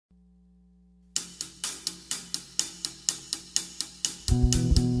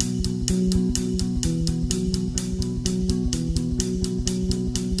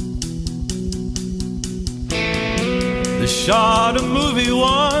shot a movie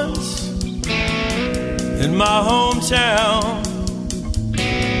once in my hometown.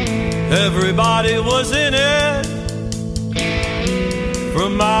 Everybody was in it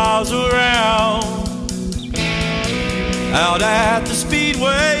from miles around. Out at the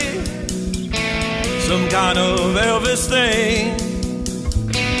Speedway, some kind of Elvis thing.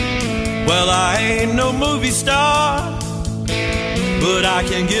 Well, I ain't no movie star, but I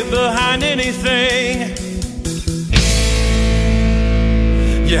can get behind anything.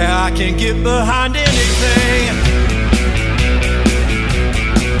 Yeah, I can get behind anything.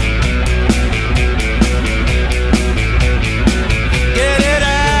 Get it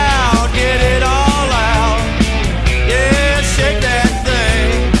out, get it all out. Yeah, shake that thing.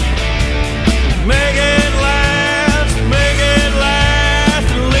 Make it last,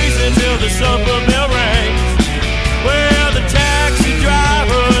 at least until the supper bell rings. Well, the taxi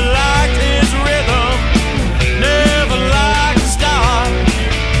driver liked his rhythm, never liked to stop.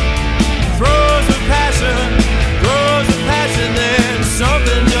 Throws a passion, then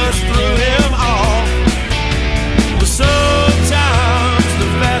something just threw him off. But sometimes the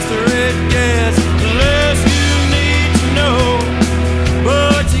faster it gets, the less you need to know.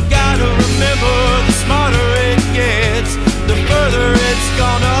 But you gotta remember, the smarter it gets, the further it's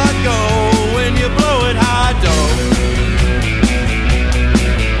gonna go when you blow it high dough.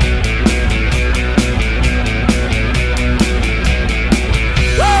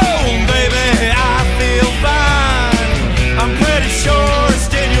 I'm pretty sure it's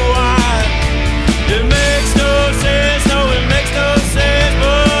genuine. It makes no sense, no, it makes no sense,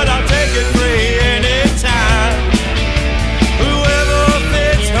 but I'll take it free anytime. Whoever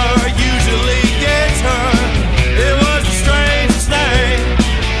fits her usually gets her. It was the strangest thing,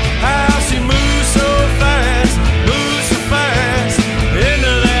 how she moves so fast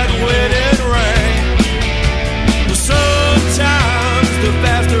into that wedding ring. But sometimes the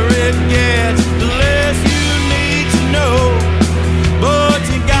faster it gets, the less you need to know. But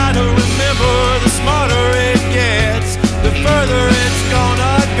you gotta remember, the smarter it gets, the further it's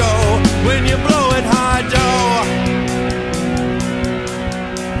gonna go when you blow it high dough.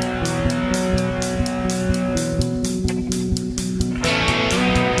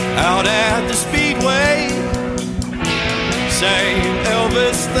 Out at the Speedway, same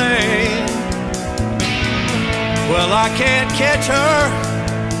Elvis thing. Well, I can't catch her,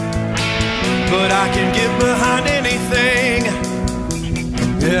 but I can get behind anything.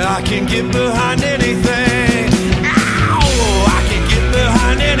 Yeah, I can get behind anything. Ow! I can get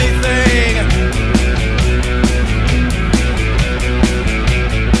behind anything.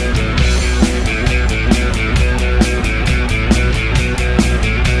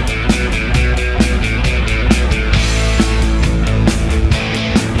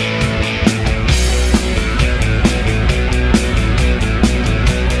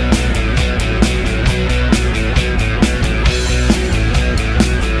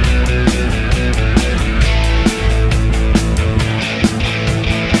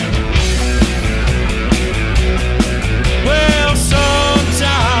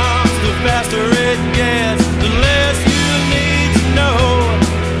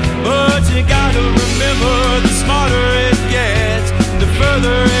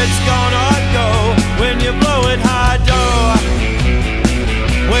 It's gonna go when you blow it high dough.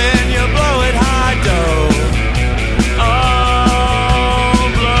 When you blow it high dough. Oh,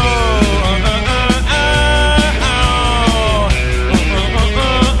 blow.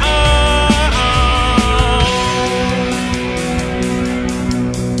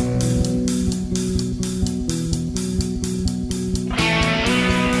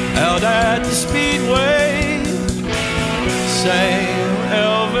 Out at the Speedway, same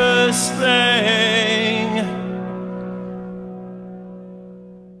Elvis thing.